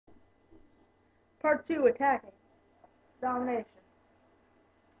Part 2, attacking. Domination.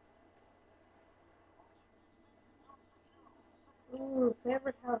 Ooh,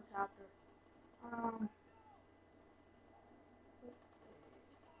 favorite helicopter. Um, let's see.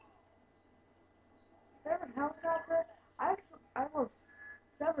 Favorite helicopter? I love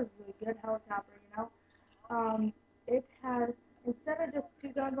S.V.E.R.'s really good helicopter, you know? It has, instead of just two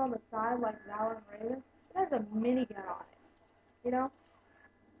guns on the side like Valor and Ravens, it has a minigun on it, you know?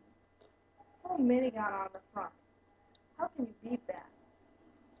 A little minigun on the front. How can you beat that?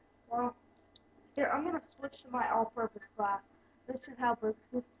 Well, here, I'm going to switch to my all-purpose class. This should help us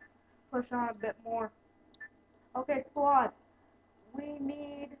push on a bit more. Okay, squad, we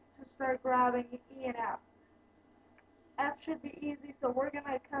need to start grabbing E and F. F should be easy, so we're going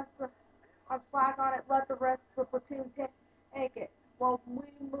to cut some slack on it, let the rest of the platoon take it. While we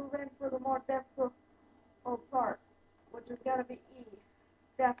move in for the more difficult part, which is going to be E,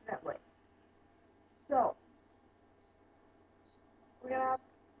 definitely. So, we're going to have,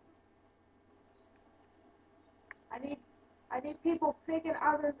 I need people picking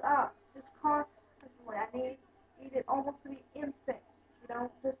others up, just constantly. Need it almost to be instant, you know,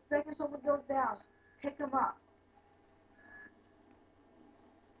 the second someone goes down, pick them up.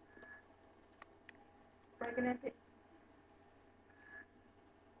 Breaking into,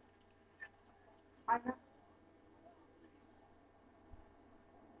 I know.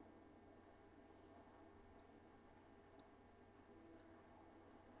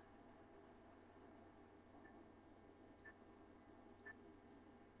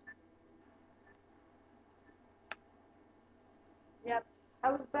 Yep.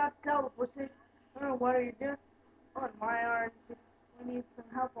 I was about to tell the platoon, oh, what are you doing? On my arm, we need some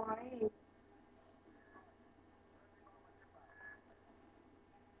help on A.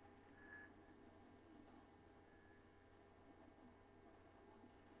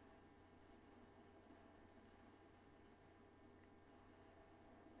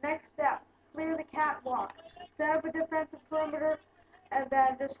 Next step, clear the catwalk, set up a defensive perimeter, and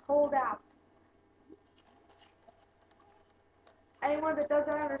then just hold out. Anyone that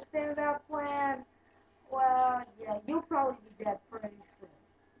doesn't understand that plan, well, yeah, you'll probably be dead pretty soon.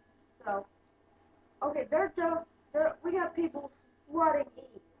 So, okay, we got people flooding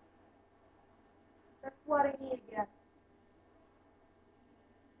E. They're flooding E again.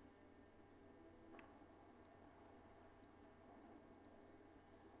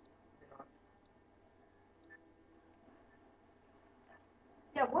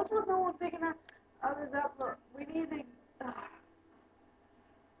 Yeah, what's with no one picking others up? We need to.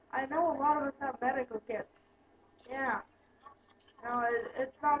 I know a lot of us have medical kits. Yeah. No,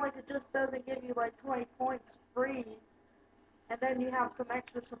 it's not like it just doesn't give you like 20 points free, and then you have some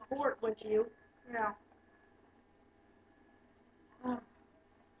extra support with you. You know.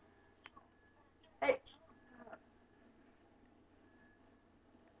 Hey,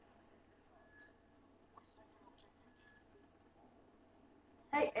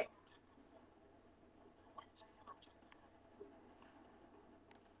 hey.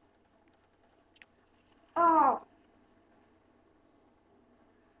 Oh,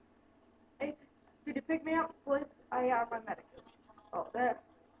 hey, did you pick me up, please? I have my medical. Oh, there.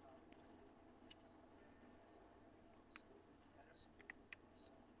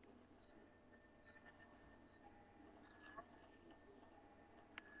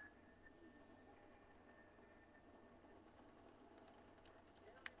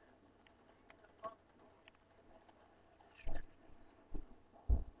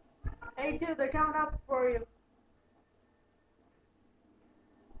 Hey, dude, they're coming up for you.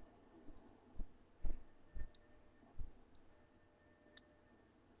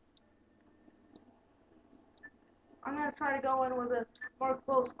 I'm gonna try to go in with a more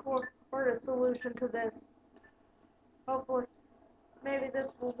close quarter solution to this. Hopefully, maybe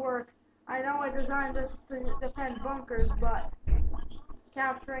this will work. I know I designed this to defend bunkers, but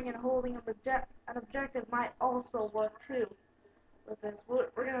capturing and holding an objective might also work too with this. We're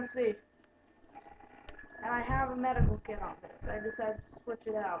gonna see. And I have a medical kit on this. I decided to switch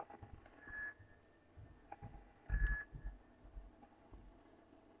it out.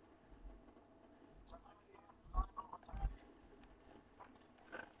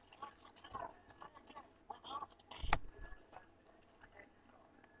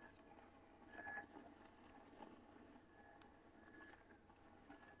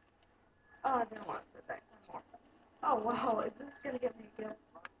 Oh, I didn't want to sit back anymore. Oh, wow, is this gonna get me killed?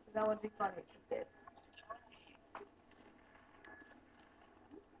 That would be funny if it did.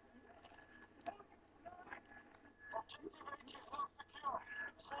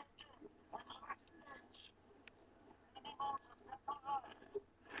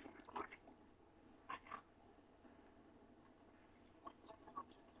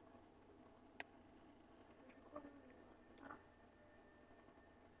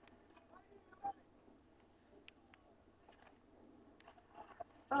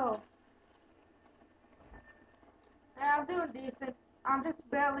 Oh, yeah, I'm doing decent. I'm just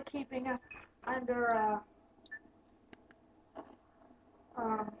barely keeping under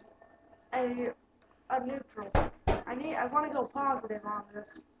um, a a neutral. I want to go positive on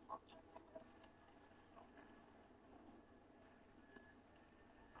this.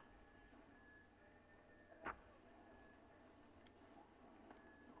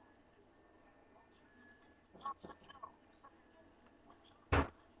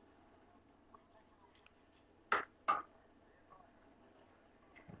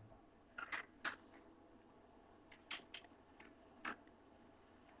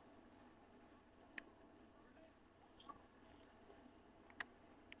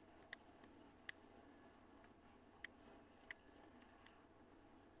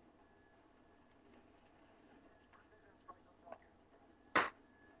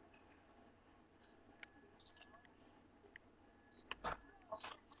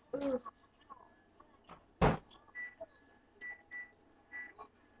 Ooh.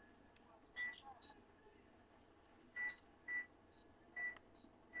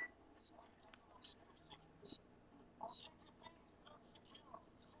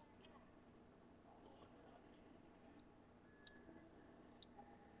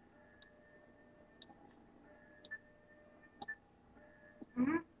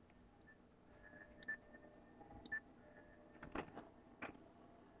 Mm-hmm.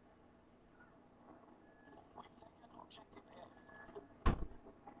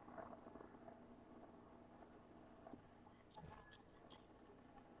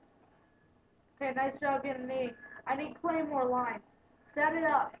 Okay, nice job getting me. I need claymore lines. Set it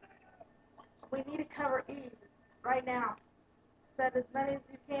up. We need to cover E right now. Set as many as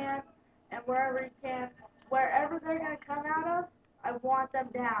you can, and wherever you can, wherever they're gonna come out of, I want them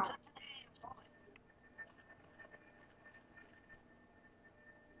down.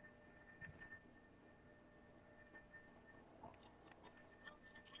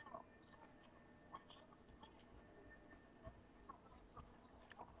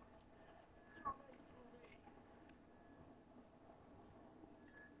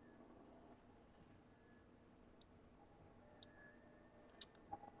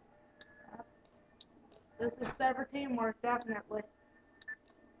 This is S.V.E.R teamwork, definitely.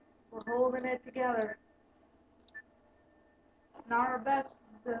 We're holding it together. Not our best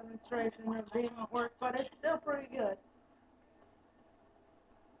demonstration of teamwork, but it's still pretty good.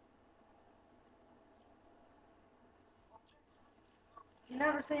 You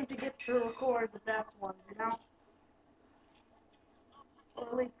never seem to get to record the best ones, you know? Or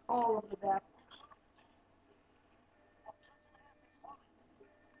at least all of the best.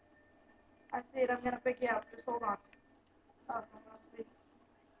 I see it, I'm gonna pick you up. Just hold on. Oh, someone else speak.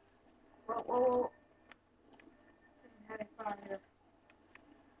 Whoa, whoa, whoa. I'm having fun here.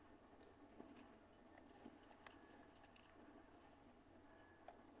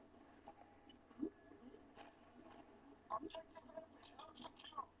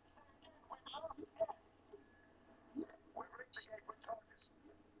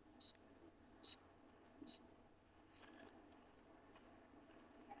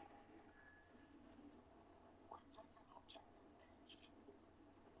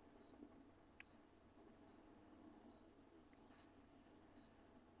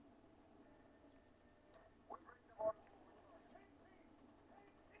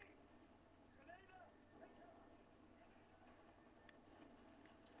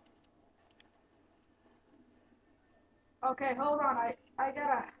 Okay, hold on. I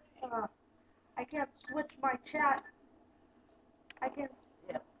gotta, I can't switch my chat. I can,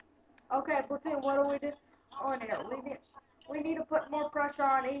 yeah. Okay, platoon, what do we do on here? We need to put more pressure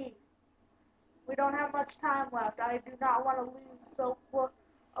on E. We don't have much time left. I do not want to lose so close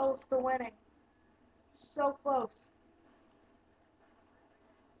to winning. So close.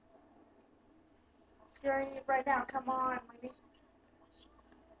 Scaring you right now. Come on, we need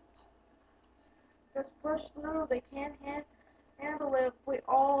just push through. They can't handle it if we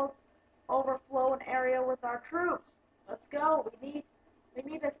all overflow an area with our troops. Let's go. We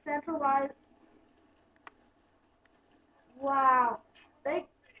need a centralized. Wow. They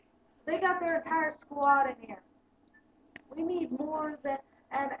they got their entire squad in here. We need more than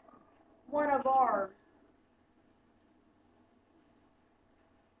and one of ours.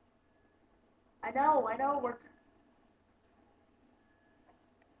 I know.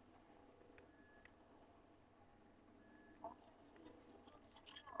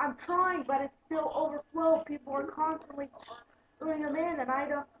 I'm trying, but it's still overflow. People are constantly doing them in, and I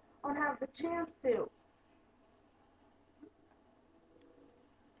don't have the chance to.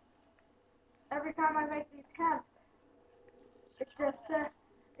 Every time I make the attempt, it just says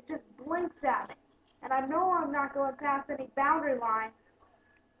blinks at me. And I know I'm not going past any boundary line.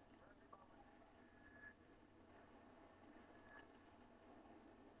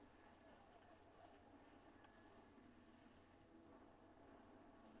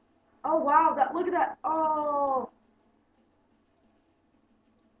 Oh wow, look at that. Oh,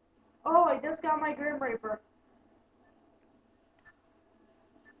 I just got my Grim Reaper.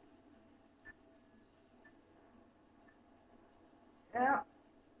 Yeah.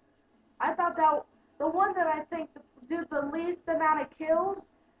 I thought that the one that I think did the least amount of kills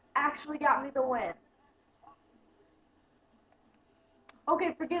actually got me the win.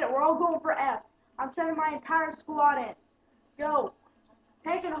 Okay, forget it. We're all going for F. I'm sending my entire squad in. Go.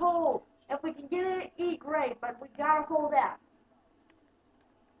 Take and hold. If we can get it, E, great, but we gotta hold F.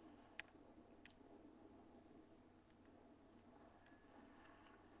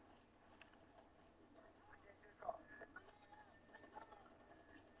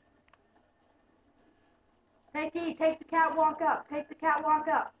 Take E. Take the catwalk up. Take the catwalk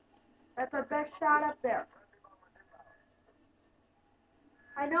up. That's our best shot up there.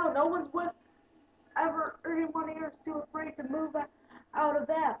 I know. No one's with ever anyone here is too afraid to move out of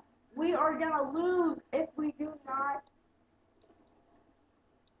F. We are gonna lose if we do not.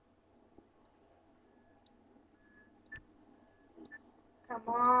 Come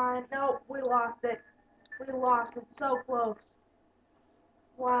on. Nope, we lost it. We lost it so close.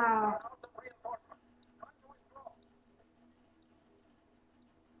 Wow.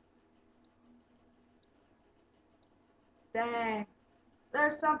 Dang.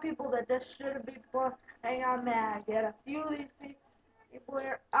 There's some people that just shouldn't be playing on mag. Yet a few of these people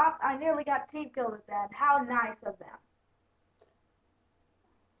here. Oh, I nearly got team killed at that. How nice of them.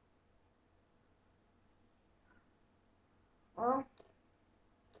 Well,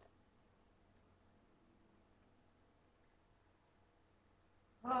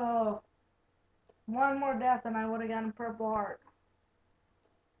 oh, one more death and I would have gotten Purple Heart.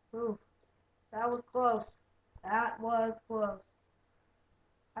 Ooh, that was close. That was close.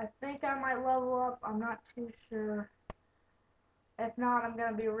 I think I might level up. I'm not too sure. If not, I'm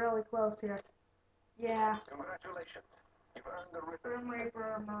gonna be really close here. Yeah. Congratulations. You've earned the Grim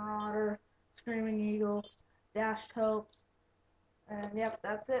Reaper, Marauder, Screaming Eagle, Dashed Hopes, and yep,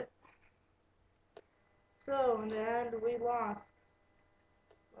 that's it. So in the end, we lost.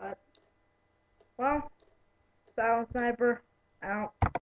 But well, Silent Sniper out.